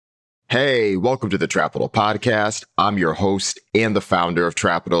Hey, welcome to the Trapital Podcast. I'm your host and the founder of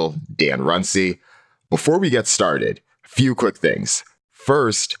Trapital, Dan Runcie. Before we get started, a few quick things.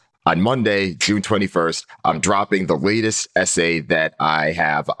 First, on Monday, June 21st, I'm dropping the latest essay that I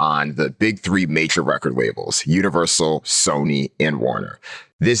have on the big three major record labels, Universal, Sony, and Warner.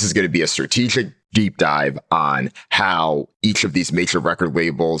 This is going to be a strategic deep dive on how each of these major record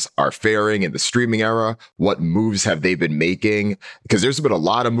labels are faring in the streaming era. What moves have they been making? Because there's been a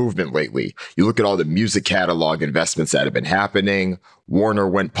lot of movement lately. You look at all the music catalog investments that have been happening. Warner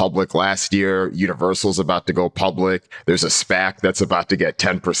went public last year. Universal's about to go public. There's a SPAC that's about to get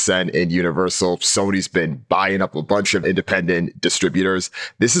 10% in Universal. Sony's been buying up a bunch of independent distributors.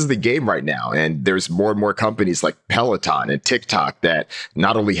 This is the game right now. And there's more and more companies like Peloton and TikTok that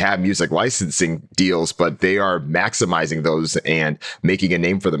not only have music licensing deals, but they are maximizing those and making a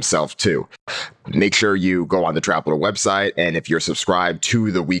name for themselves too. Make sure you go on the Trapital website. And if you're subscribed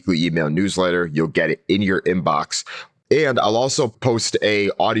to the weekly email newsletter, you'll get it in your inbox. And I'll also post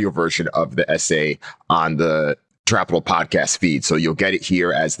a audio version of the essay on the Trapital podcast feed. So you'll get it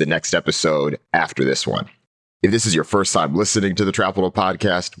here as the next episode after this one. If this is your first time listening to the Trapital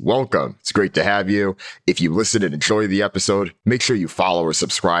podcast, welcome. It's great to have you. If you listen and enjoy the episode, make sure you follow or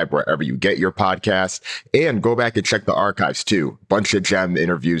subscribe wherever you get your podcast, and go back and check the archives too. Bunch of gem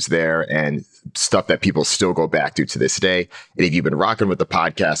interviews there and stuff that people still go back to this day. And if you've been rocking with the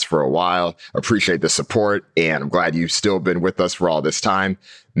podcast for a while, appreciate the support, and I'm glad you've still been with us for all this time.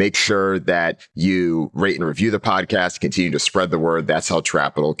 Make sure that you rate and review the podcast, continue to spread the word. That's how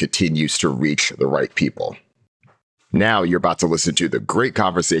Trapital continues to reach the right people. Now you're about to listen to the great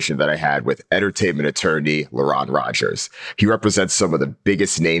conversation that I had with entertainment attorney LaRon Rogers. He represents some of the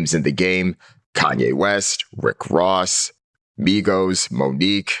biggest names in the game: Kanye West, Rick Ross, Migos,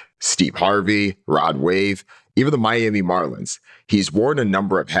 Monique, Steve Harvey, Rod Wave, even the Miami Marlins. He's worn a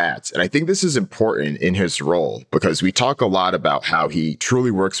number of hats, and I think this is important in his role because we talk a lot about how he truly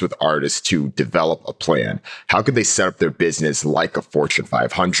works with artists to develop a plan. How could they set up their business like a Fortune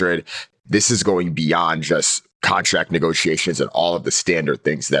 500? This is going beyond just contract negotiations and all of the standard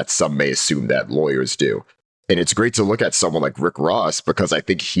things that some may assume that lawyers do. And it's great to look at someone like Rick Ross because I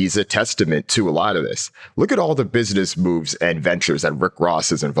think he's a testament to a lot of this. Look at all the business moves and ventures that Rick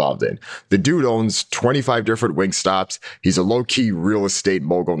Ross is involved in. The dude owns 25 different Wingstops. He's a low-key real estate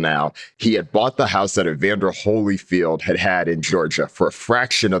mogul now. He had bought the house that Evander Holyfield had in Georgia for a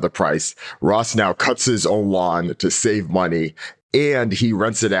fraction of the price. Ross now cuts his own lawn to save money, and he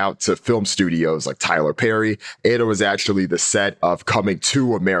rents it out to film studios like Tyler Perry. And it was actually the set of Coming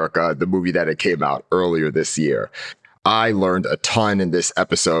to America, the movie that it came out earlier this year. I learned a ton in this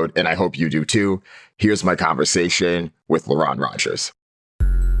episode, and I hope you do too. Here's my conversation with LaRon Rogers.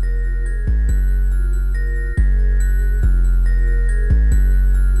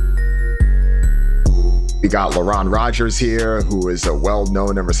 We got LaRon Rogers here, who is a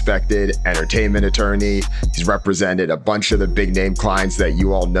well-known and respected entertainment attorney. He's represented a bunch of the big name clients that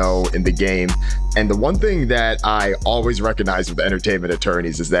you all know in the game. And the one thing that I always recognize with entertainment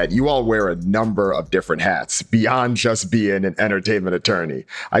attorneys is that you all wear a number of different hats beyond just being an entertainment attorney.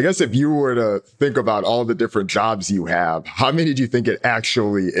 I guess if you were to think about all the different jobs you have, how many do you think it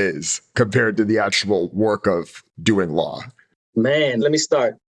actually is compared to the actual work of doing law? Man, let me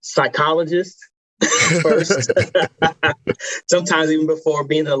start. Psychologist. First. Sometimes even before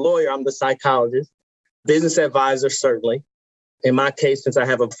being a lawyer, I'm the psychologist. Business advisor, certainly. In my case, since I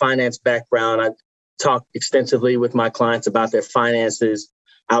have a finance background, I talk extensively with my clients about their finances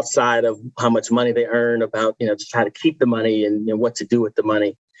outside of how much money they earn, about, just how to keep the money and what to do with the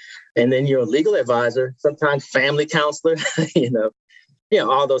money. And then you're a legal advisor, sometimes family counselor,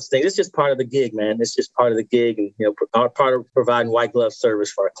 all those things. It's just part of the gig, man. It's just part of the gig and, part of providing white glove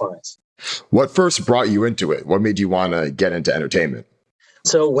service for our clients. What first brought you into it? What made you want to get into entertainment?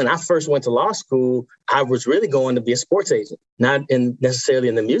 So when I first went to law school, I was really going to be a sports agent, not necessarily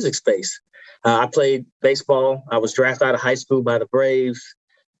in the music space. I played baseball. I was drafted out of high school by the Braves,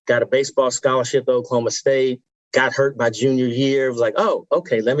 got a baseball scholarship to Oklahoma State, got hurt my junior year. It was like, oh,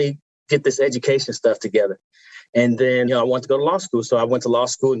 okay, let me get this education stuff together. And then, I wanted to go to law school. So I went to law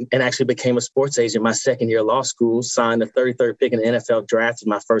school and actually became a sports agent my second year of law school, signed the 33rd pick in the NFL draft as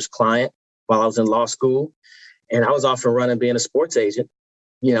my first client while I was in law school. And I was off and running being a sports agent.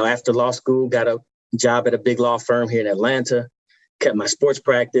 After law school, got a job at a big law firm here in Atlanta, kept my sports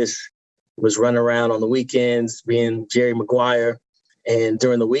practice, was running around on the weekends being Jerry Maguire. And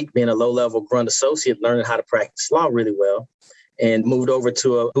during the week, being a low-level grunt associate, learning how to practice law really well. And moved over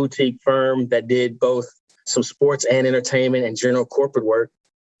to a boutique firm that did both some sports and entertainment and general corporate work.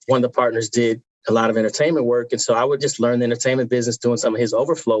 One of the partners did a lot of entertainment work. And so I would just learn the entertainment business doing some of his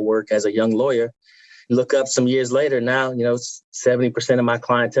overflow work as a young lawyer. Look up some years later now, 70% of my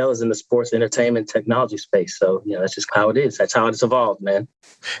clientele is in the sports, entertainment, technology space. So, that's just how it is. That's how it's evolved, man.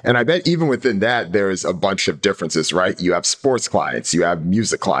 And I bet even within that, there's a bunch of differences, right? You have sports clients, you have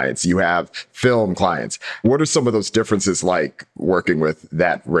music clients, you have film clients. What are some of those differences like working with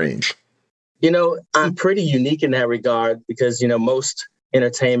that range? I'm pretty unique in that regard because, most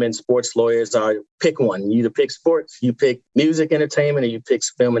entertainment sports lawyers are pick one. You either pick sports, you pick music entertainment, or you pick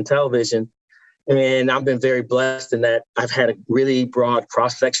film and television. And I've been very blessed in that I've had a really broad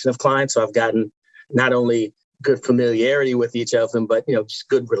cross-section of clients. So I've gotten not only good familiarity with each of them, but, just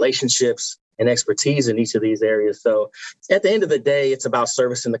good relationships and expertise in each of these areas. So at the end of the day, it's about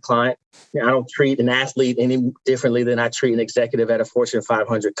servicing the client. I don't treat an athlete any differently than I treat an executive at a Fortune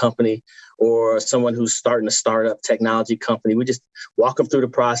 500 company or someone who's starting a startup technology company. We just walk them through the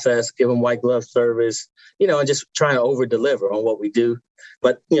process, give them white glove service, and just trying to over deliver on what we do.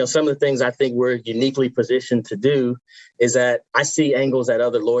 But, some of the things I think we're uniquely positioned to do is that I see angles that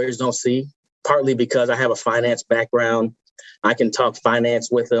other lawyers don't see, partly because I have a finance background. I can talk finance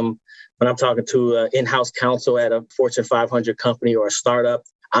with them. When I'm talking to an in-house counsel at a Fortune 500 company or a startup,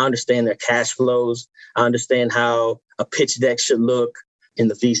 I understand their cash flows. I understand how a pitch deck should look in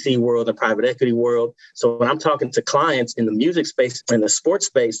the VC world and private equity world. So when I'm talking to clients in the music space and the sports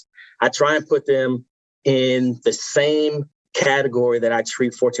space, I try and put them in the same category that I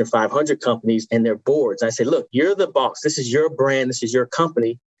treat Fortune 500 companies and their boards. I say, look, you're the boss. This is your brand. This is your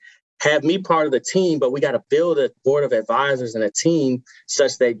company. Have me part of the team, but we got to build a board of advisors and a team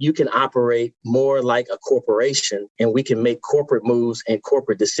such that you can operate more like a corporation and we can make corporate moves and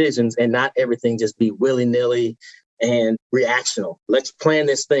corporate decisions and not everything just be willy-nilly and reactional. Let's plan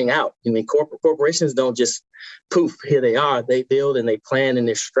this thing out. Corporations don't just poof, here they are. They build and they plan and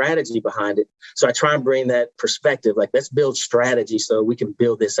there's strategy behind it. So I try and bring that perspective, like let's build strategy so we can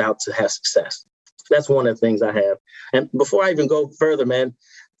build this out to have success. That's one of the things I have. And before I even go further, man,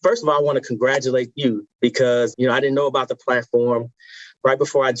 first of all, I want to congratulate you because, I didn't know about the platform. Right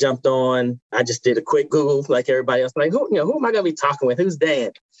before I jumped on, I just did a quick Google like everybody else. Like, who am I going to be talking with? Who's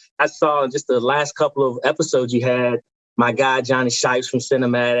Dan? I saw just the last couple of episodes you had, my guy, Johnny Shipes from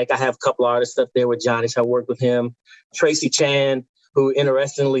Cinematic. I have a couple artists up there with Johnny. So I worked with him. Tracy Chan, who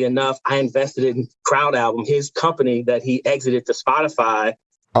interestingly enough, I invested in Crowd Album, his company that he exited to Spotify.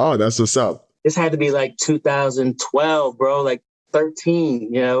 Oh, that's what's up. This had to be like 2012, bro, like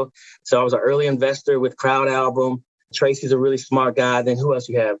 13, So I was an early investor with Crowd Album. Tracy's a really smart guy. Then who else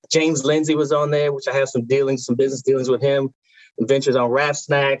you have? James Lindsay was on there, which I have some business dealings with him. Ventures on Rap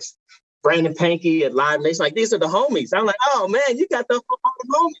Snacks. Brandon Pankey at Live Nation. Like, these are the homies. I'm like, oh, man, you got the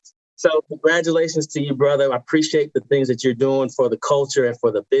homies. So congratulations to you, brother. I appreciate the things that you're doing for the culture and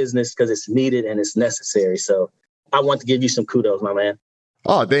for the business because it's needed and it's necessary. So I want to give you some kudos, my man.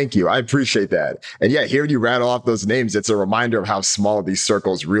 Oh, thank you. I appreciate that. And yeah, hearing you rattle off those names, it's a reminder of how small these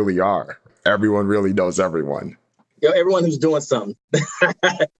circles really are. Everyone really knows everyone. Everyone who's doing something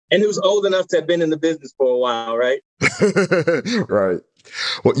and who's old enough to have been in the business for a while, right? Right.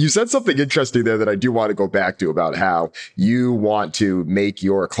 Well, you said something interesting there that I do want to go back to about how you want to make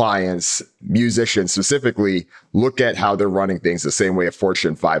your clients, musicians specifically, look at how they're running things the same way a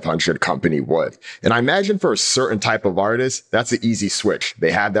Fortune 500 company would. And I imagine for a certain type of artist, that's an easy switch.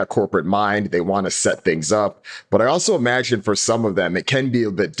 They have that corporate mind. They want to set things up. But I also imagine for some of them, it can be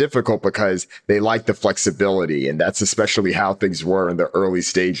a bit difficult because they like the flexibility. And that's especially how things were in the early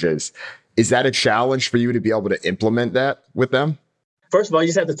stages. Is that a challenge for you to be able to implement that with them? First of all, you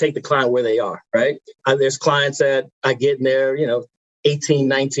just have to take the client where they are, right? There's clients that I get in their, 18,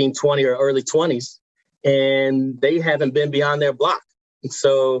 19, 20 or early 20s, and they haven't been beyond their block. And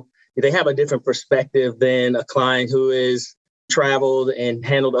so they have a different perspective than a client who is traveled and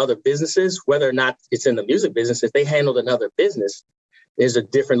handled other businesses, whether or not it's in the music business. If they handled another business, there's a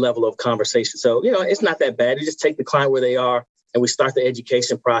different level of conversation. So, it's not that bad. You just take the client where they are and we start the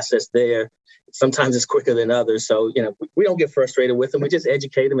education process there. Sometimes it's quicker than others. So, we don't get frustrated with them. We just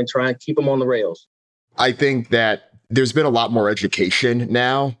educate them and try and keep them on the rails. I think that there's been a lot more education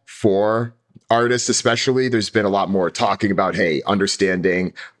now for artists, especially. There's been a lot more talking about, hey,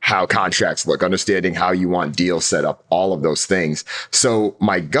 understanding how contracts look, understanding how you want deals set up, all of those things. So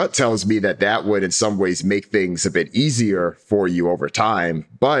my gut tells me that that would in some ways make things a bit easier for you over time,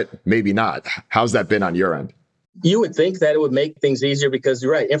 but maybe not. How's that been on your end? You would think that it would make things easier because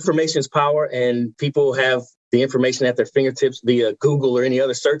you're right. Information is power and people have the information at their fingertips via Google or any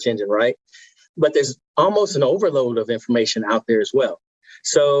other search engine, right? But there's almost an overload of information out there as well.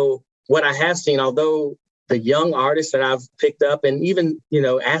 So what I have seen, although the young artists that I've picked up and even,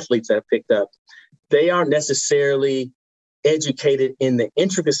 athletes that I've picked up, they aren't necessarily educated in the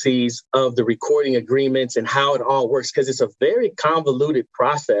intricacies of the recording agreements and how it all works, because it's a very convoluted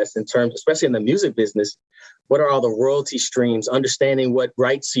process in terms, especially in the music business. What are all the royalty streams, understanding what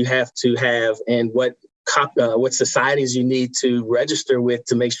rights you have to have and what societies you need to register with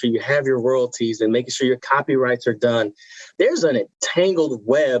to make sure you have your royalties and making sure your copyrights are done. There's an entangled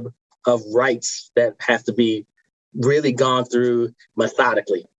web of rights that have to be really gone through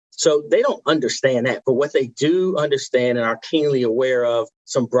methodically. So they don't understand that. But what they do understand and are keenly aware of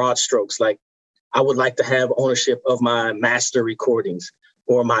some broad strokes, like I would like to have ownership of my master recordings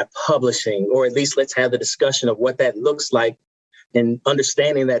or my publishing, or at least let's have the discussion of what that looks like and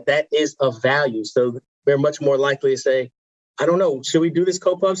understanding that that is of value. So we're much more likely to say, I don't know, should we do this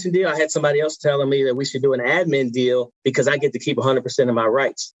co-publishing deal? I had somebody else telling me that we should do an admin deal because I get to keep 100% of my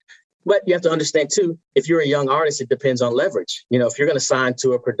rights. But you have to understand, too, if you're a young artist, it depends on leverage. If you're going to sign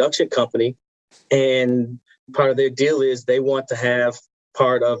to a production company and part of their deal is they want to have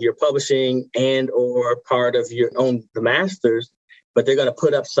part of your publishing and or part of your own the masters, but they're going to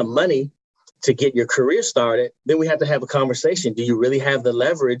put up some money to get your career started, then we have to have a conversation. Do you really have the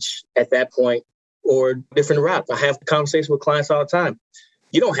leverage at that point or different route? I have conversations with clients all the time.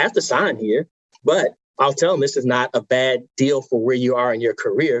 You don't have to sign here, but I'll tell them this is not a bad deal for where you are in your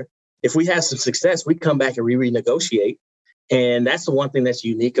career. If we have some success, we come back and renegotiate. And that's the one thing that's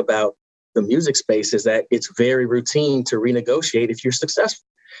unique about the music space is that it's very routine to renegotiate if you're successful.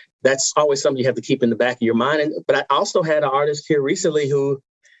 That's always something you have to keep in the back of your mind. But I also had an artist here recently who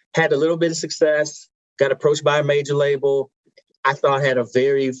had a little bit of success, got approached by a major label. I thought had a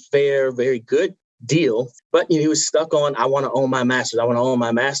very fair, very good deal, but he was stuck on, I want to own my masters. I want to own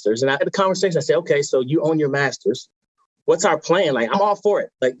my masters. And I had a conversation. I said, okay, so you own your masters. What's our plan? Like, I'm all for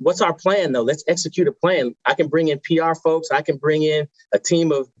it. Like, what's our plan though? Let's execute a plan. I can bring in PR folks. I can bring in a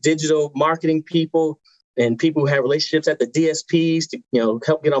team of digital marketing people and people who have relationships at the DSPs to,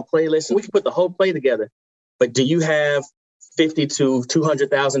 help get on playlists. And we can put the whole play together. But do you have $50,000 to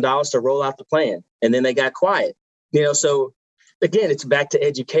 $200,000 to roll out the plan? And then they got quiet. So again, it's back to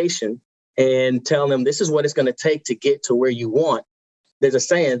education and telling them this is what it's going to take to get to where you want. There's a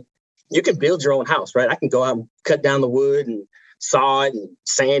saying, you can build your own house, right? I can go out and cut down the wood and saw it and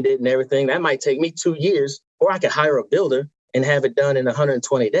sand it and everything. That might take me 2 years, or I could hire a builder and have it done in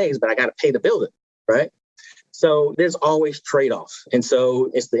 120 days, but I got to pay the builder, right? So there's always trade-offs. And so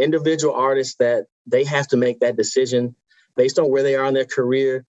it's the individual artists that they have to make that decision based on where they are in their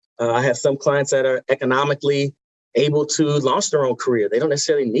career. I have some clients that are economically able to launch their own career. They don't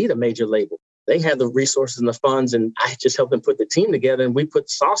necessarily need a major label. They have the resources and the funds, and I just help them put the team together and we put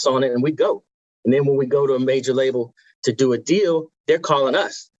sauce on it and we go. And then when we go to a major label to do a deal, they're calling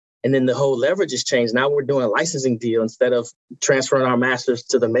us. And then the whole leverage has changed. Now we're doing a licensing deal instead of transferring our masters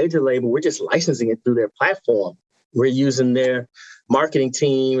to the major label. We're just licensing it through their platform. We're using their marketing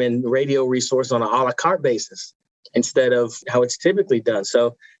team and radio resource on an a la carte basis instead of how it's typically done.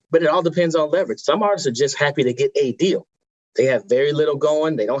 So, but it all depends on leverage. Some artists are just happy to get a deal. They have very little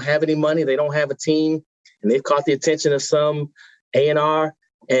going. They don't have any money. They don't have a team. And they've caught the attention of some A&R.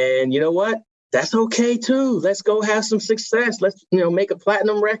 And you know what? That's okay, too. Let's go have some success. Let's, make a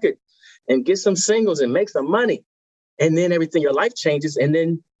platinum record and get some singles and make some money. And then your life changes and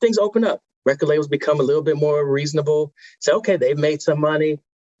then things open up. Record labels become a little bit more reasonable. Say, okay, they've made some money.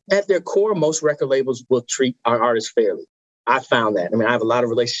 At their core, most record labels will treat our artists fairly. I found that. I have a lot of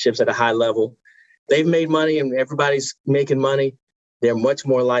relationships at a high level. They've made money and everybody's making money. They're much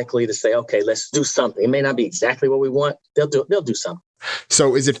more likely to say, okay, let's do something. It may not be exactly what we want. They'll do something.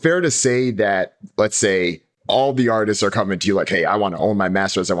 So is it fair to say that, let's say, all the artists are coming to you like, hey, I want to own my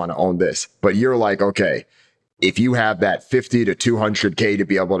masters. I want to own this. But you're like, okay, if you have that 50 to 200K to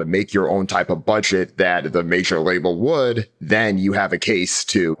be able to make your own type of budget that the major label would, then you have a case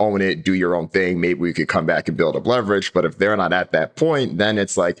to own it, do your own thing. Maybe we could come back and build up leverage. But if they're not at that point, then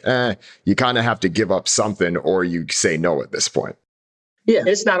it's like, you kind of have to give up something or you say no at this point. Yeah,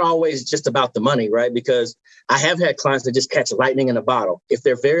 it's not always just about the money, right? Because I have had clients that just catch lightning in a bottle. If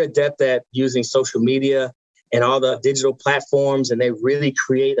they're very adept at using social media and all the digital platforms and they really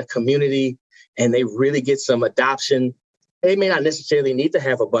create a community and they really get some adoption, they may not necessarily need to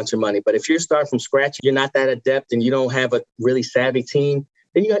have a bunch of money. But if you're starting from scratch, you're not that adept and you don't have a really savvy team,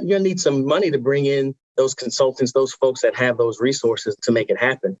 then you're going to need some money to bring in those consultants, those folks that have those resources to make it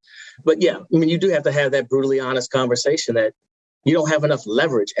happen. But yeah, you do have to have that brutally honest conversation that you don't have enough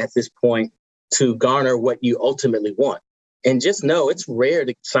leverage at this point to garner what you ultimately want. And just know it's rare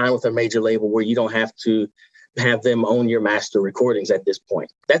to sign with a major label where you don't have to have them own your master recordings at this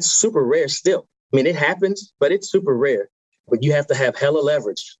point. That's super rare still. I mean, it happens, but it's super rare. But you have to have hella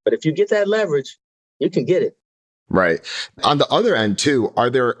leverage. But if you get that leverage, you can get it. Right. On the other end, too, are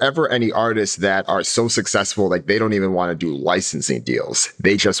there ever any artists that are so successful, like they don't even want to do licensing deals?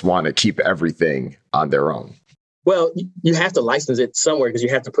 They just want to keep everything on their own. Well, you have to license it somewhere because you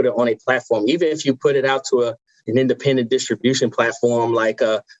have to put it on a platform. Even if you put it out to an independent distribution platform like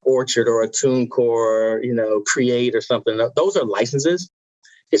a Orchard or a TuneCore, or, Create or something, those are licenses.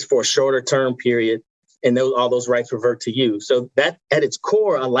 It's for a shorter term period, and all those rights revert to you. So that at its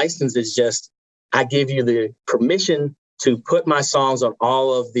core, a license is just, I give you the permission to put my songs on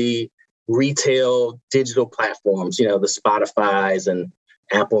all of the retail digital platforms, the Spotify's and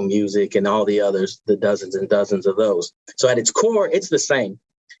Apple Music and all the others, the dozens and dozens of those. So at its core, it's the same.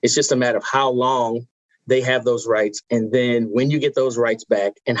 It's just a matter of how long they have those rights, and then when you get those rights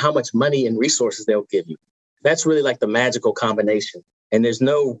back and how much money and resources they'll give you. That's really like the magical combination. And there's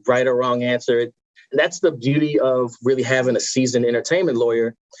no right or wrong answer. And that's the beauty of really having a seasoned entertainment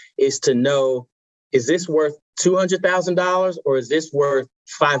lawyer, is to know, is this worth $200,000 or is this worth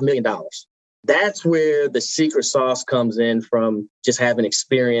 $5 million? That's where the secret sauce comes in, from just having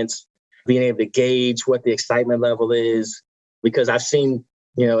experience, being able to gauge what the excitement level is. Because I've seen,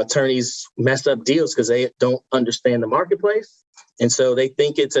 attorneys mess up deals because they don't understand the marketplace. And so they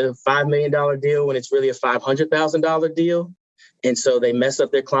think it's a $5 million deal when it's really a $500,000 deal. And so they mess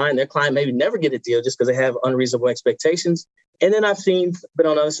up their client. Their client maybe never get a deal just because they have unreasonable expectations. And then I've been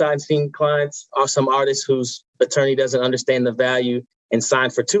on the other side, seen clients or some artists whose attorney doesn't understand the value and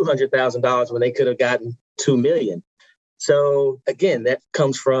signed for $200,000 when they could have gotten $2 million. So again, that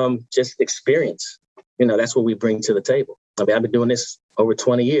comes from just experience. That's what we bring to the table. I mean, I've been doing this over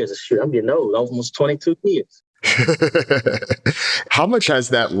 20 years. Shoot, I'm getting old, almost 22 years. How much has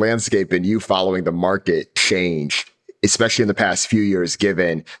that landscape and you following the market changed, especially in the past few years,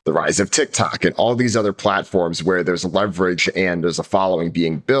 given the rise of TikTok and all these other platforms where there's leverage and there's a following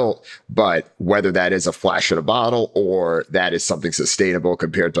being built, but whether that is a flash in a bottle or that is something sustainable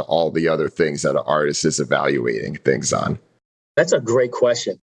compared to all the other things that an artist is evaluating things on? That's a great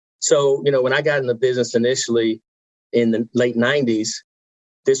question. So, when I got in the business initially in the late 90s,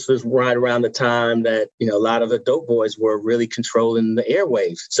 this was right around the time that, a lot of the dope boys were really controlling the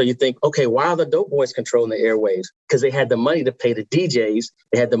airwaves. So you think, okay, why are the dope boys controlling the airwaves? Because they had the money to pay the DJs.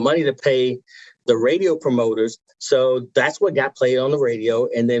 They had the money to pay the radio promoters. So that's what got played on the radio.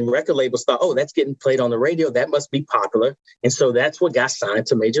 And then record labels thought, oh, that's getting played on the radio. That must be popular. And so that's what got signed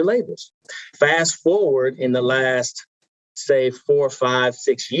to major labels. Fast forward in the last, say, 4, 5,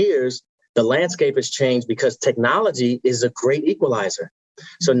 6 years, the landscape has changed because technology is a great equalizer.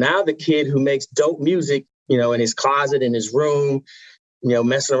 So now the kid who makes dope music, in his closet, in his room,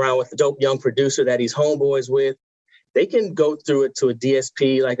 messing around with the dope young producer that he's homeboys with, they can go through it to a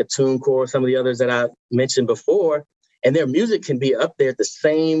DSP like a TuneCore or some of the others that I mentioned before, and their music can be up there at the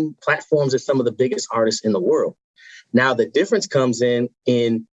same platforms as some of the biggest artists in the world. Now, the difference comes in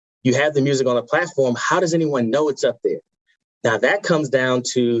you have the music on a platform. How does anyone know it's up there? Now, that comes down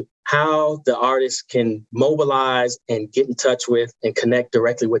to how the artists can mobilize and get in touch with and connect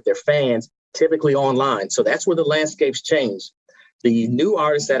directly with their fans, typically online. So that's where the landscape's changed. The new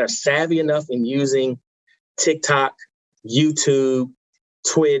artists that are savvy enough in using TikTok, YouTube,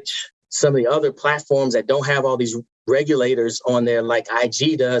 Twitch, some of the other platforms that don't have all these regulators on there like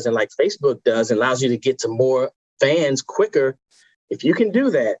IG does and like Facebook does, and allows you to get to more fans quicker. If you can do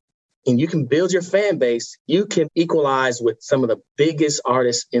that, and you can build your fan base, you can equalize with some of the biggest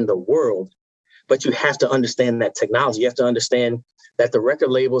artists in the world. But you have to understand that technology. You have to understand that the record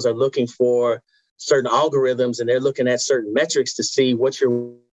labels are looking for certain algorithms, and they're looking at certain metrics to see what's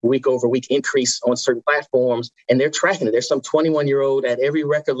your week over week increase on certain platforms. And they're tracking it. There's some 21-year-old at every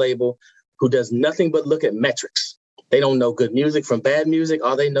record label who does nothing but look at metrics. They don't know good music from bad music.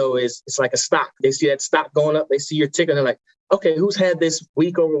 All they know is it's like a stock. They see that stock going up. They see your ticker, and they're like, okay, who's had this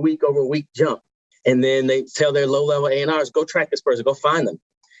week over week over week jump? And then they tell their low-level A&Rs, go track this person, go find them.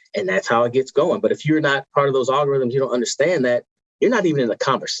 And that's how it gets going. But if you're not part of those algorithms, you don't understand that, you're not even in the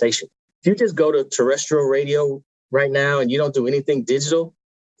conversation. If you just go to terrestrial radio right now and you don't do anything digital,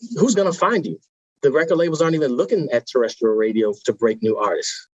 who's going to find you? The record labels aren't even looking at terrestrial radio to break new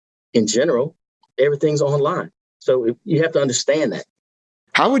artists. In general, everything's online. So you have to understand that.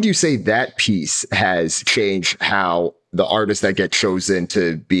 How would you say that piece has changed how the artists that get chosen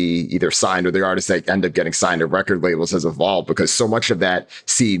to be either signed or the artists that end up getting signed to record labels has evolved? Because so much of that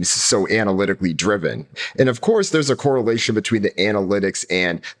seems so analytically driven. And of course, there's a correlation between the analytics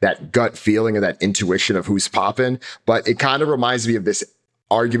and that gut feeling and that intuition of who's popping. But it kind of reminds me of this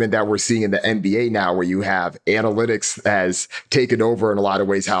argument that we're seeing in the NBA now, where you have analytics has taken over in a lot of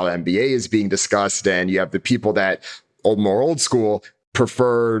ways how the NBA is being discussed. And you have the people that more old school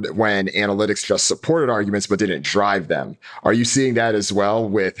preferred when analytics just supported arguments but didn't drive them. Are you seeing that as well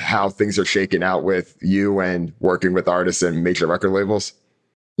with how things are shaking out with you and working with artists and major record labels?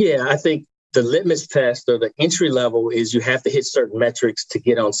 Yeah, I think the litmus test or the entry level is you have to hit certain metrics to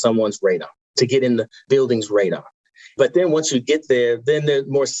get on someone's radar, to get in the building's radar. But then once you get there, then the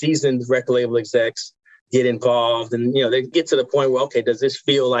more seasoned record label execs get involved, and they get to the point where, okay, does this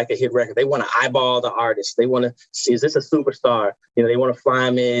feel like a hit record? They want to eyeball the artist. They want to see, is this a superstar? They want to fly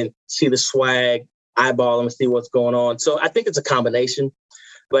them in, see the swag, eyeball them, and see what's going on. So I think it's a combination.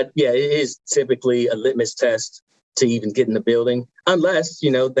 But yeah, it is typically a litmus test to even get in the building, unless,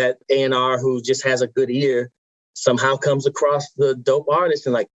 that A&R who just has a good ear somehow comes across the dope artist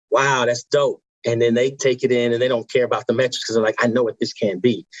and like, wow, that's dope. And then they take it in and they don't care about the metrics because they're like, I know what this can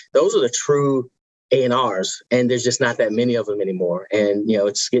be. Those are the true A&Rs, and there's just not that many of them anymore. And,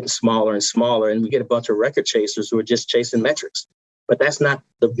 it's getting smaller and smaller, and we get a bunch of record chasers who are just chasing metrics. But that's not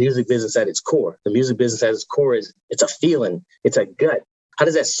the music business at its core. The music business at its core is it's a feeling, it's a gut. How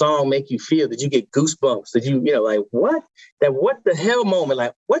does that song make you feel? Did you get goosebumps? Did you, like, what? That what the hell moment,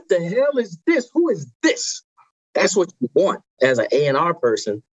 like, what the hell is this? Who is this? That's what you want as an A&R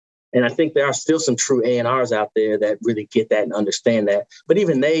person. And I think there are still some true A&Rs out there that really get that and understand that. But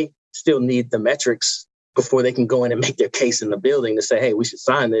even they still need the metrics before they can go in and make their case in the building to say, hey, we should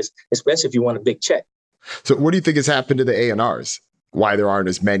sign this, especially if you want a big check. So what do you think has happened to the A&Rs? Why there aren't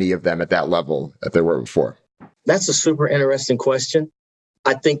as many of them at that level that there were before? That's a super interesting question.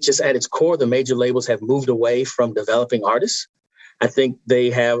 I think just at its core, the major labels have moved away from developing artists. I think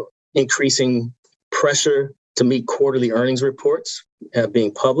they have increasing pressure to meet quarterly earnings reports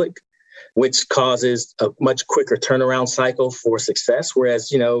being public, which causes a much quicker turnaround cycle for success.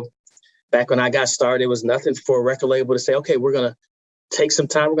 Whereas, back when I got started, it was nothing for a record label to say, okay, we're going to take some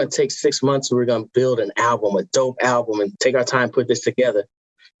time. We're going to take 6 months and we're going to build an album, a dope album, and take our time, put this together.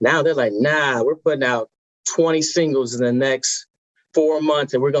 Now they're like, nah, we're putting out 20 singles in the next 4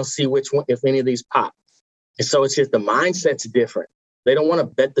 months and we're going to see which one, if any of these pop. And so it's just the mindset's different. They don't want to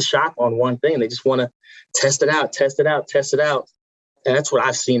bet the shop on one thing. They just want to test it out. And that's what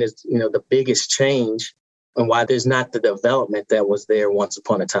I've seen as, the biggest change and why there's not the development that was there once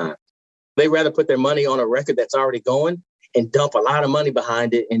upon a time. They rather put their money on a record that's already going and dump a lot of money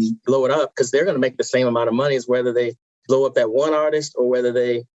behind it and blow it up because they're going to make the same amount of money as whether they blow up that one artist or whether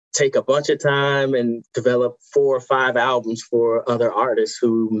they take a bunch of time and develop 4 or 5 albums for other artists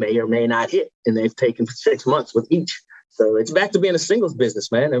who may or may not hit. And they've taken 6 months with each. So it's back to being a singles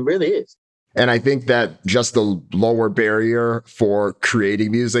business, man. It really is. And I think that just the lower barrier for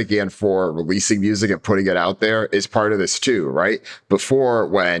creating music and for releasing music and putting it out there is part of this too, right? Before,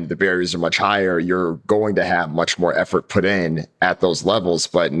 when the barriers are much higher, you're going to have much more effort put in at those levels.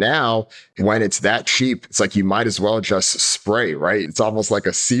 But now, when it's that cheap, it's like you might as well just spray, right? It's almost like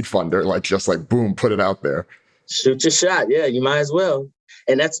a seed funder, just like boom, put it out there. Shoot your shot. Yeah, you might as well.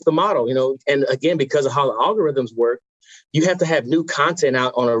 And that's the model, And again, because of how the algorithms work, you have to have new content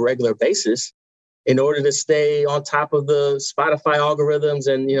out on a regular basis in order to stay on top of the Spotify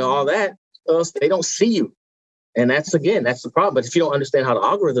algorithms and, all that. Else they don't see you. And that's the problem. But if you don't understand how the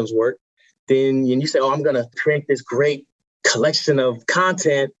algorithms work, then you say, oh, I'm going to create this great collection of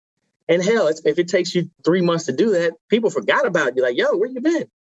content. And hell, if it takes you 3 months to do that, people forgot about it. You're like, yo, where you been?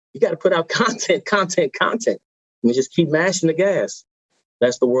 You got to put out content. And you just keep mashing the gas.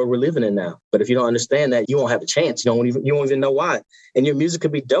 That's the world we're living in now. But if you don't understand that, you won't have a chance. You won't even know why. And your music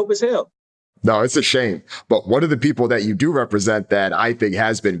could be dope as hell. No, it's a shame. But one of the people that you do represent that I think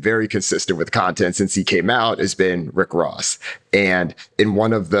has been very consistent with content since he came out has been Rick Ross. And in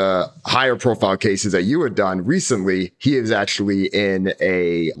one of the higher profile cases that you had done recently, he is actually in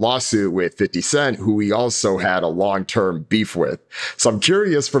a lawsuit with 50 Cent, who he also had a long-term beef with. So I'm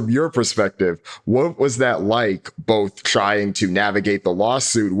curious from your perspective, what was that like, both trying to navigate the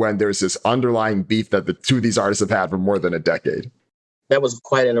lawsuit when there's this underlying beef that the two of these artists have had for more than a decade? That was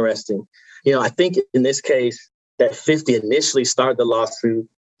quite interesting. I think in this case that 50 initially started the lawsuit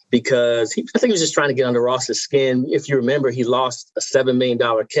because I think he was just trying to get under Ross's skin. If you remember, he lost a $7 million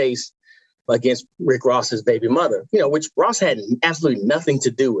case against Rick Ross's baby mother, which Ross had absolutely nothing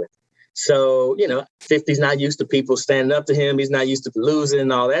to do with. So, 50's not used to people standing up to him. He's not used to losing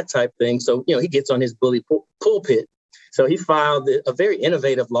and all that type thing. So, he gets on his bully pulpit. So he filed a very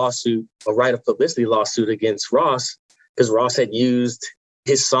innovative lawsuit, a right of publicity lawsuit against Ross because Ross had used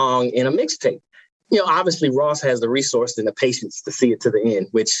his song in a mixtape. Obviously Ross has the resource and the patience to see it to the end,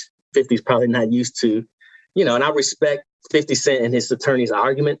 which 50's probably not used to And I respect 50 Cent and his attorney's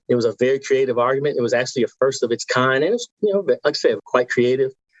argument. It was a very creative argument. It was actually a first of its kind. And it's, like I said, quite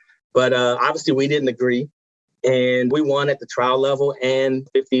creative. But obviously we didn't agree. And we won at the trial level, and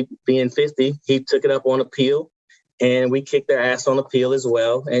 50 being 50, he took it up on appeal, and we kicked their ass on appeal as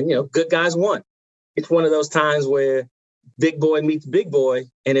well. And, good guys won. It's one of those times where big boy meets big boy,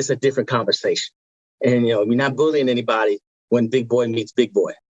 and it's a different conversation. And, we're not bullying anybody when big boy meets big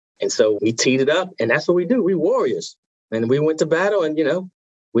boy. And so we teed it up, and that's what we do. We warriors. And we went to battle, and,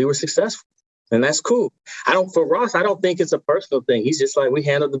 we were successful. And that's cool. For Ross, I don't think it's a personal thing. He's just like, we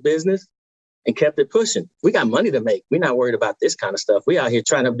handled the business and kept it pushing. We got money to make. We're not worried about this kind of stuff. We out here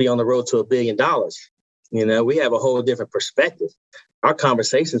trying to be on the road to $1 billion. We have a whole different perspective. Our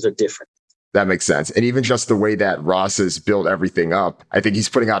conversations are different. That makes sense. And even just the way that Ross has built everything up, I think he's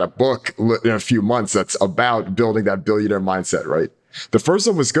putting out a book in a few months that's about building that billionaire mindset, right? The first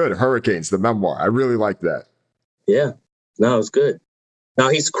one was good, Hurricanes, the memoir. I really liked that. Yeah, no, it was good. Now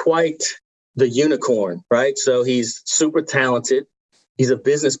he's quite the unicorn, right? So he's super talented. He's a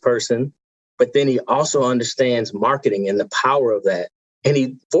business person. But then he also understands marketing and the power of that.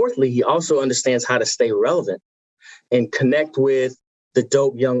 And fourthly, he also understands how to stay relevant and connect with the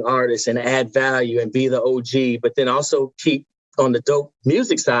dope young artists and add value and be the OG, but then also keep on the dope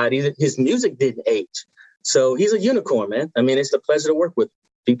music side. His music didn't age. So he's a unicorn, man. I mean, it's a pleasure to work with,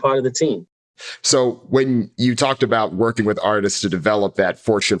 be part of the team. So when you talked about working with artists to develop that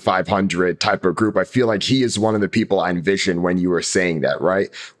Fortune 500 type of group, I feel like he is one of the people I envision when you were saying that, right?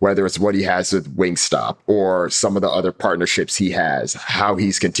 Whether it's what he has with Wingstop or some of the other partnerships he has, how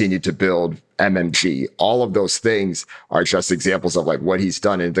he's continued to build MMG, all of those things are just examples of like what he's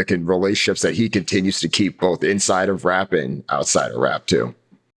done and the relationships that he continues to keep both inside of rap and outside of rap too.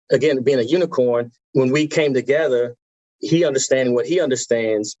 Again, being a unicorn, when we came together, he understanding what he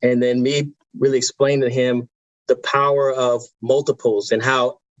understands, and then me really explaining to him the power of multiples and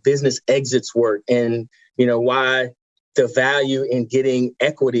how business exits work, and why the value in getting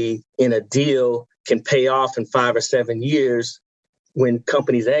equity in a deal can pay off in 5 or 7 years when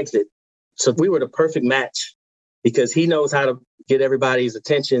companies exit. So we were the perfect match because he knows how to get everybody's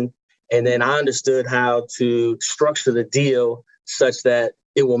attention, and then I understood how to structure the deal such that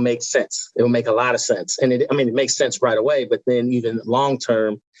it will make sense. It will make a lot of sense. And it makes sense right away, but then even long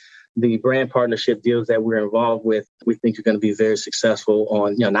term, the brand partnership deals that we're involved with, we think are going to be very successful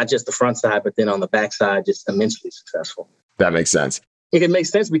on, not just the front side, but then on the back side, just immensely successful. That makes sense. It can make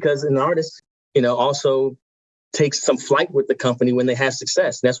sense because an artist, also takes some flight with the company when they have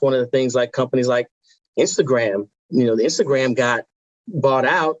success. And that's one of the things like companies like Instagram, the Instagram got bought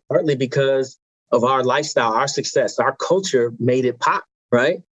out partly because of our lifestyle, our success, our culture made it pop,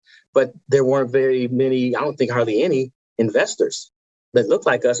 right? But there weren't very many, I don't think hardly any investors that looked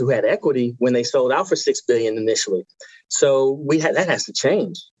like us who had equity when they sold out for $6 billion initially. So that has to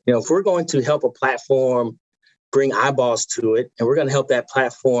change. If we're going to help a platform bring eyeballs to it, and we're going to help that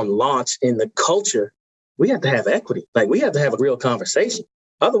platform launch in the culture, we have to have equity. Like we have to have a real conversation.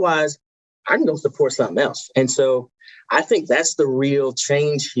 Otherwise, I can go support something else. And so I think that's the real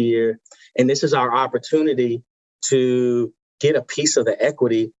change here. And this is our opportunity to get a piece of the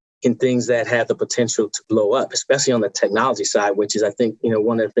equity in things that have the potential to blow up, especially on the technology side, which is, I think,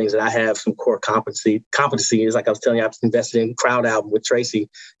 one of the things that I have some core competency is, like I was telling you, I've invested in Crowd Album with Tracy,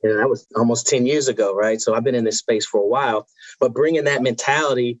 and that was almost 10 years ago, right? So I've been in this space for a while, but bringing that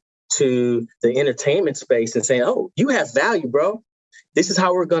mentality to the entertainment space and saying, oh, you have value, bro. This is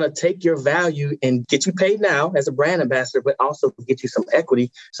how we're going to take your value and get you paid now as a brand ambassador, but also get you some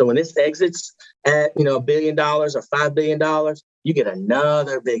equity. So when this exits at, $1 billion or $5 billion, you get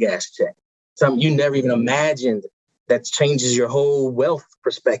another big ass check. Something you never even imagined that changes your whole wealth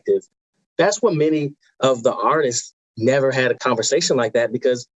perspective. That's what many of the artists never had a conversation like that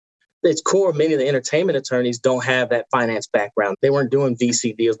because its core, many of the entertainment attorneys don't have that finance background. They weren't doing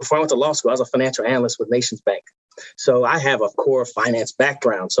VC deals. Before I went to law school, I was a financial analyst with Nations Bank. So I have a core finance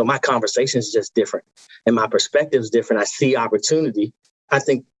background. So my conversation is just different and my perspective is different. I see opportunity. I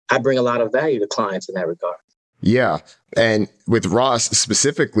think I bring a lot of value to clients in that regard. Yeah. And with Ross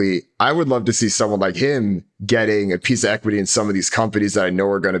specifically, I would love to see someone like him getting a piece of equity in some of these companies that I know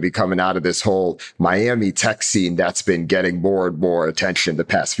are going to be coming out of this whole Miami tech scene that's been getting more and more attention the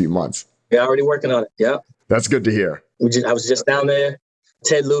past few months. Yeah, already working on it. Yeah. That's good to hear. I was just down there.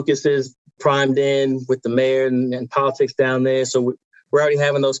 Ted Lucas is primed in with the mayor and politics down there. So we're already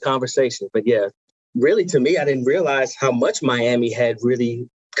having those conversations. But yeah, really, to me, I didn't realize how much Miami had really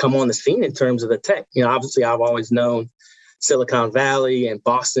come on the scene in terms of the tech. Obviously, I've always known Silicon Valley and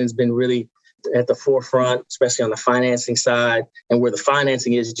Boston's been really at the forefront, especially on the financing side. And where the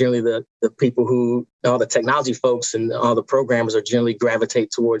financing is generally the people who, all the technology folks and all the programmers are generally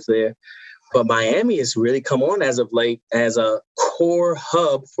gravitate towards there. But Miami has really come on as of late as a core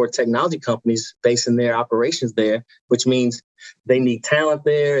hub for technology companies basing their operations there, which means they need talent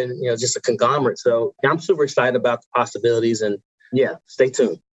there and, just a conglomerate. So I'm super excited about the possibilities, and stay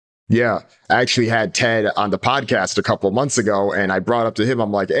tuned. Yeah, I actually had Ted on the podcast a couple of months ago, and I brought up to him,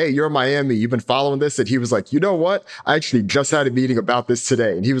 I'm like, hey, you're in Miami. You've been following this? And he was like, you know what? I actually just had a meeting about this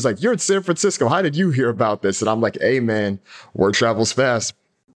today. And he was like, you're in San Francisco. How did you hear about this? And I'm like, hey, man, word travels fast.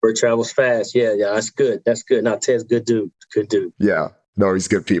 Word travels fast. Yeah, that's good. That's good. Now, Ted's good dude. Good dude. Yeah. No, he's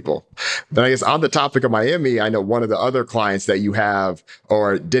good people. Then I guess on the topic of Miami, I know one of the other clients that you have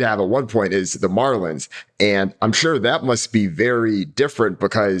or did have at one point is the Marlins. And I'm sure that must be very different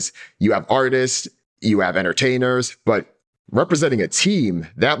because you have artists, you have entertainers, but representing a team,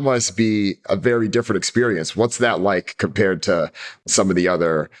 that must be a very different experience. What's that like compared to some of the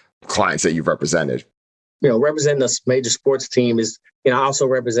other clients that you've represented? Representing a major sports team is, I also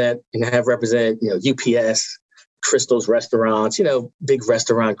represent and have represented, UPS, Crystal's restaurants, big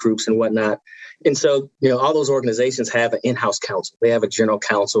restaurant groups and whatnot. And so, all those organizations have an in-house counsel. They have a general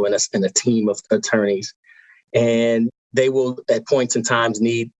counsel and a team of attorneys. And they will, at points in times,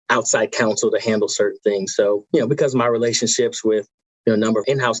 need outside counsel to handle certain things. So, because of my relationships with a number of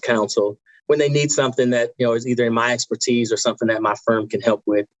in-house counsel, when they need something that, is either in my expertise or something that my firm can help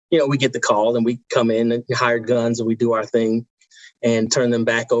with, we get the call and we come in and hired guns and we do our thing and turn them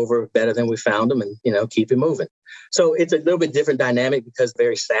back over better than we found them and, keep it moving. So it's a little bit different dynamic because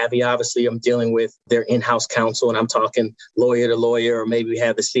very savvy. Obviously, I'm dealing with their in-house counsel and I'm talking lawyer to lawyer, or maybe we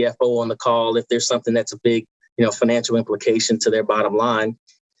have the CFO on the call if there's something that's a big, financial implication to their bottom line.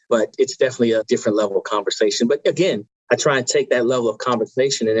 But it's definitely a different level of conversation. But again, I try and take that level of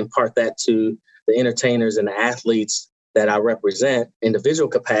conversation and impart that to the entertainers and the athletes that I represent, individual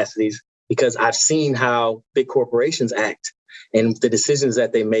capacities, because I've seen how big corporations act and the decisions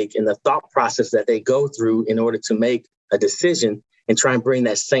that they make and the thought process that they go through in order to make a decision, and try and bring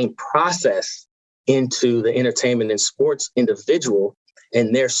that same process into the entertainment and sports individual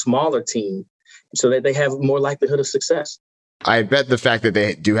and their smaller team so that they have more likelihood of success. I bet the fact that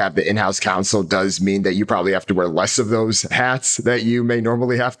they do have the in-house counsel does mean that you probably have to wear less of those hats that you may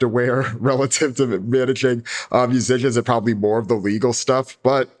normally have to wear relative to managing musicians, and probably more of the legal stuff.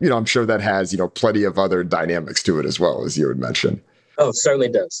 But, I'm sure that has, plenty of other dynamics to it as well, as you would mention. Oh, certainly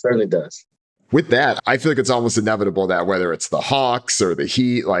does. Certainly does. With that, I feel like it's almost inevitable that whether it's the Hawks or the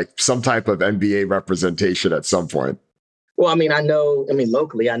Heat, like some type of NBA representation at some point. Well,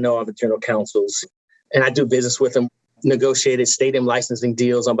 locally, I know all the general counsels and I do business with them. Negotiated stadium licensing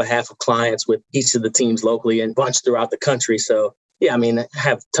deals on behalf of clients with each of the teams locally and bunch throughout the country. So, I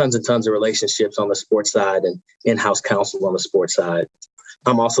have tons and tons of relationships on the sports side and in-house counsel on the sports side.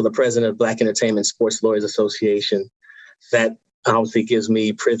 I'm also the president of Black Entertainment Sports Lawyers Association. That obviously gives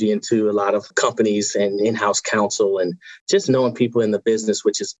me privy into a lot of companies and in-house counsel and just knowing people in the business,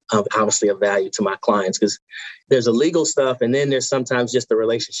 which is obviously of value to my clients because there's a legal stuff and then there's sometimes just the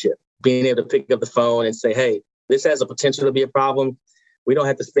relationship. Being able to pick up the phone and say, hey, this has a potential to be a problem. We don't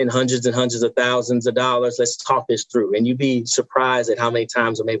have to spend hundreds and hundreds of thousands of dollars. Let's talk this through. And you'd be surprised at how many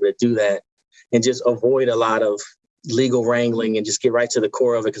times I'm able to do that and just avoid a lot of legal wrangling and just get right to the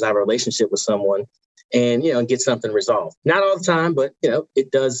core of it because I have a relationship with someone and, get something resolved. Not all the time, but,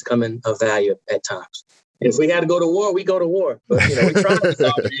 it does come in of value at times. And if we had to go to war, we go to war. But, we try to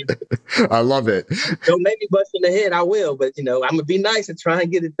resolve it. I love it. Don't make me bust in the head. I will. But, I'm going to be nice and try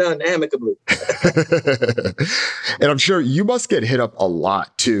and get it done amicably. And I'm sure you must get hit up a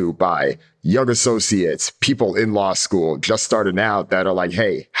lot, too, by young associates, people in law school just starting out that are like,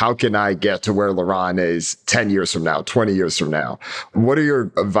 hey, how can I get to where LaRon is 10 years from now, 20 years from now? What are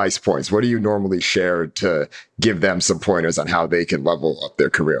your advice points? What do you normally share to give them some pointers on how they can level up their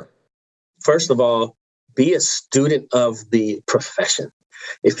career? First of all, be a student of the profession.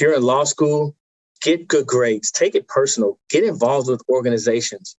 If you're in law school, get good grades, take it personal, get involved with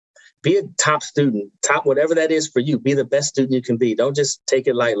organizations, be a top student, top whatever that is for you, be the best student you can be. Don't just take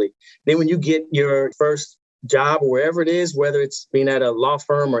it lightly. Then when you get your first job, wherever it is, whether it's being at a law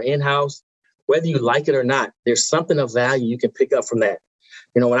firm or in-house, whether you like it or not, there's something of value you can pick up from that.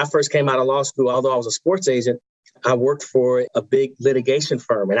 When I first came out of law school, although I was a sports agent, I worked for a big litigation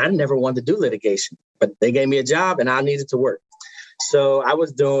firm and I never wanted to do litigation, but they gave me a job and I needed to work. So I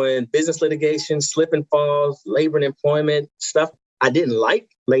was doing business litigation, slip and falls, labor and employment stuff. I didn't like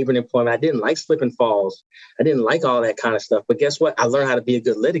labor and employment. I didn't like slip and falls. I didn't like all that kind of stuff. But guess what? I learned how to be a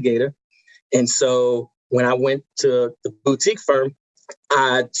good litigator. And so when I went to the boutique firm,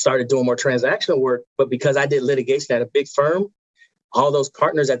 I started doing more transactional work. But because I did litigation at a big firm, all those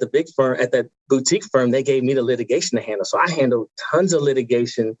partners at the big firm, at that boutique firm, they gave me the litigation to handle. So I handled tons of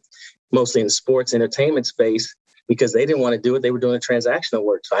litigation, mostly in the sports entertainment space, because they didn't want to do it. They were doing the transactional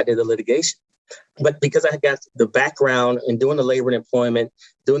work. So I did the litigation. But because I got the background in doing the labor and employment,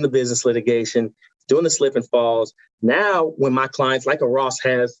 doing the business litigation, doing the slip and falls, now when my clients, like a Ross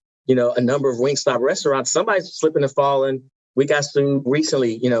has, a number of Wingstop restaurants, somebody's slipping and falling. We got sued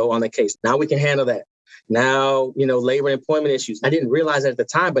recently, on the case. Now we can handle that. Now, labor and employment issues. I didn't realize that at the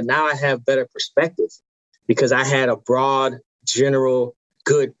time, but now I have better perspective because I had a broad, general,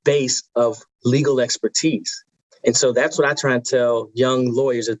 good base of legal expertise. And so that's what I try and tell young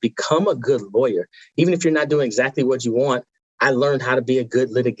lawyers is become a good lawyer. Even if you're not doing exactly what you want, I learned how to be a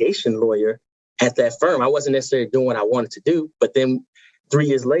good litigation lawyer at that firm. I wasn't necessarily doing what I wanted to do. But then 3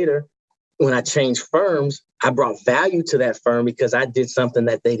 years later, when I changed firms, I brought value to that firm because I did something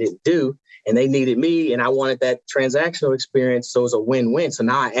that they didn't do and they needed me and I wanted that transactional experience. So it was a win-win. So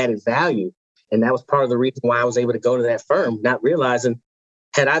now I added value. And that was part of the reason why I was able to go to that firm, not realizing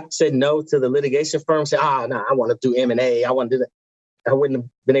had I said no to the litigation firm, say, no, I want to do M&A, I want to do that, I wouldn't have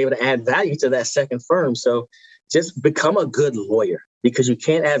been able to add value to that second firm. So just become a good lawyer because you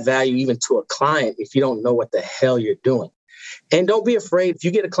can't add value even to a client if you don't know what the hell you're doing. And don't be afraid. If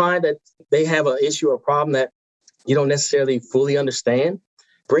you get a client that they have an issue or a problem that you don't necessarily fully understand,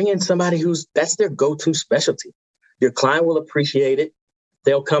 bring in somebody that's their go-to specialty. Your client will appreciate it.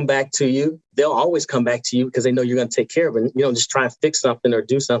 They'll come back to you. They'll always come back to you because they know you're going to take care of it. You don't just try and fix something or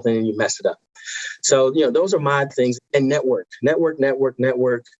do something and you mess it up. So, those are my things. And network.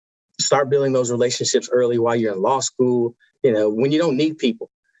 Start building those relationships early while you're in law school, when you don't need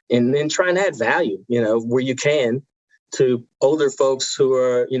people. And then try and add value, where you can to older folks who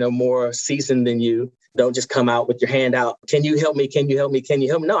are, more seasoned than you. Don't just come out with your hand out. Can you help me? Can you help me? Can you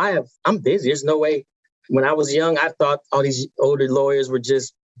help me? No, I'm busy. There's no way. When I was young, I thought all these older lawyers were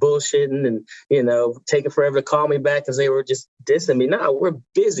just bullshitting and, taking forever to call me back because they were just dissing me. No, we're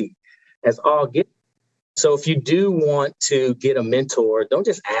busy as all get. So if you do want to get a mentor, don't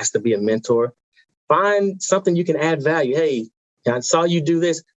just ask to be a mentor. Find something you can add value. Hey, I saw you do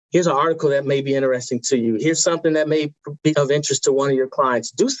this. Here's an article that may be interesting to you. Here's something that may be of interest to one of your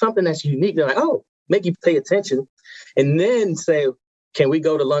clients. Do something that's unique. They're like, make you pay attention. And then say, can we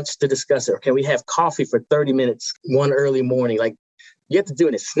go to lunch to discuss it? Or can we have coffee for 30 minutes one early morning? Like you have to do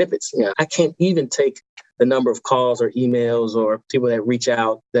it in snippets. I can't even take the number of calls or emails or people that reach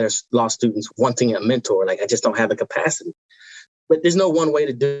out that are law students wanting a mentor. Like I just don't have the capacity. But there's no one way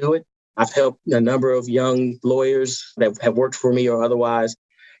to do it. I've helped a number of young lawyers that have worked for me or otherwise.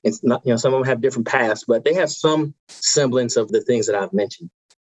 It's not, some of them have different paths, but they have some semblance of the things that I've mentioned.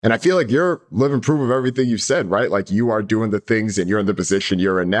 And I feel like you're living proof of everything you've said, right? Like you are doing the things and you're in the position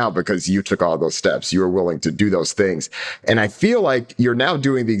you're in now because you took all those steps. You were willing to do those things. And I feel like you're now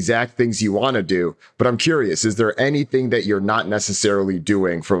doing the exact things you want to do. But I'm curious, is there anything that you're not necessarily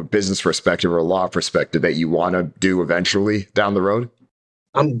doing from a business perspective or a law perspective that you want to do eventually down the road?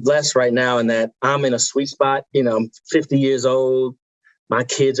 I'm blessed right now in that I'm in a sweet spot. I'm 50 years old. My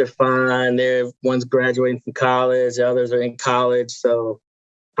kids are fine. One's graduating from college. The others are in college. So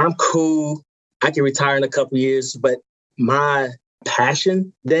I'm cool. I can retire in a couple of years, but my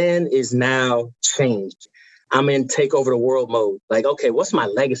passion then is now changed. I'm in take over the world mode. Like, okay, what's my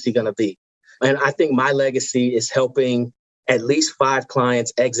legacy going to be? And I think my legacy is helping at least 5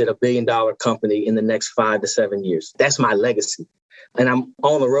 clients exit $1 billion company in the next 5 to 7 years. That's my legacy. And I'm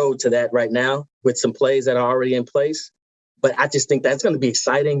on the road to that right now with some plays that are already in place. But I just think that's going to be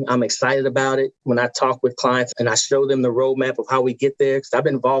exciting. I'm excited about it. When I talk with clients and I show them the roadmap of how we get there, because I've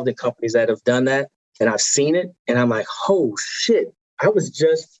been involved in companies that have done that and I've seen it. And I'm like, oh, shit, I was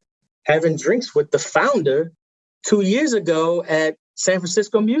just having drinks with the founder 2 years ago at San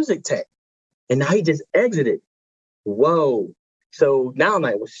Francisco Music Tech. And now he just exited. Whoa. So now I'm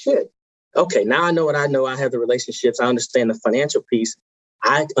like, well, shit. Okay, now I know what I know. I have the relationships. I understand the financial piece.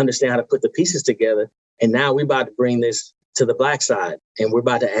 I understand how to put the pieces together. And now we're about to bring this to the Black side. And we're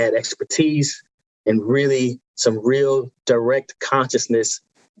about to add expertise and really some real direct consciousness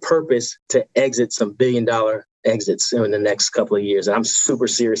purpose to exit some $1 billion exits in the next couple of years. And I'm super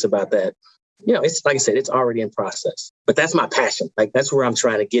serious about that. It's like I said, it's already in process. But that's my passion. Like that's where I'm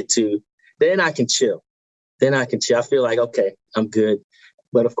trying to get to. Then I can chill. I feel like, okay, I'm good.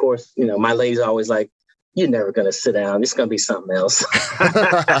 But of course, my lady's always like, you're never going to sit down. It's going to be something else.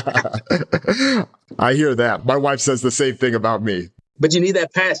 I hear that. My wife says the same thing about me. But you need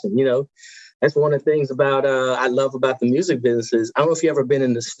that passion, That's one of the things about I love about the music business is I don't know if you've ever been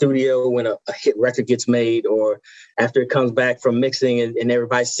in the studio when a hit record gets made or after it comes back from mixing and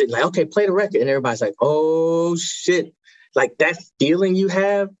everybody's sitting like, okay, play the record. And everybody's like, oh, shit. Like that feeling you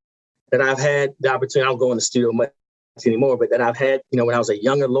have that I've had the opportunity, I don't go in the studio much anymore, but that I've had, when I was a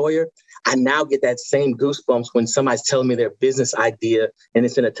younger lawyer, I now get that same goosebumps when somebody's telling me their business idea and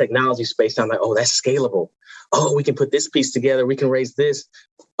it's in a technology space. I'm like, oh, that's scalable. Oh, we can put this piece together. We can raise this.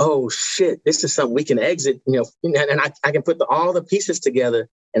 Oh, shit, this is something we can exit, and I can put all the pieces together.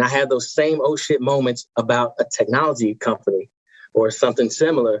 And I have those same oh shit moments about a technology company or something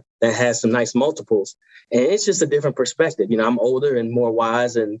similar that has some nice multiples. And it's just a different perspective. I'm older and more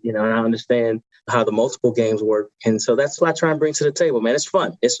wise and I understand how the multiple games work. And so that's what I try and bring to the table, man. It's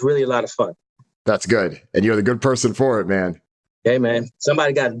fun. It's really a lot of fun. That's good. And you're the good person for it, man. Hey, man,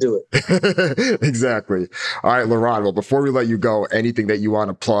 somebody got to do it. Exactly. All right, LaRon. Well, before we let you go, anything that you want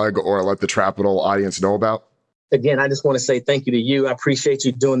to plug or let the Trapital audience know about? Again, I just want to say thank you to you. I appreciate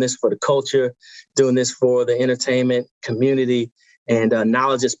you doing this for the culture, doing this for the entertainment community, and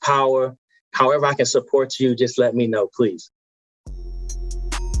knowledge is power. However I can support you, just let me know, please.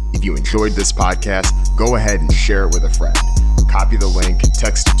 If you enjoyed this podcast, go ahead and share it with a friend. Copy the link,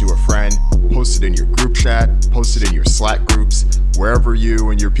 text it to a friend, post it in your group chat, post it in your Slack groups, wherever you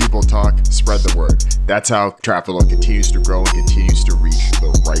and your people talk, spread the word. That's how Trapital continues to grow and continues to reach the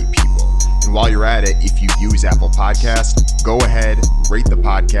right people. And while you're at it, if you use Apple Podcasts, go ahead, rate the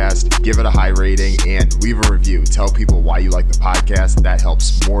podcast, give it a high rating, and leave a review. Tell people why you like the podcast. That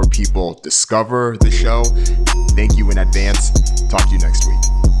helps more people discover the show. Thank you in advance. Talk to you next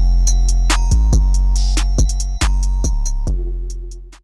week.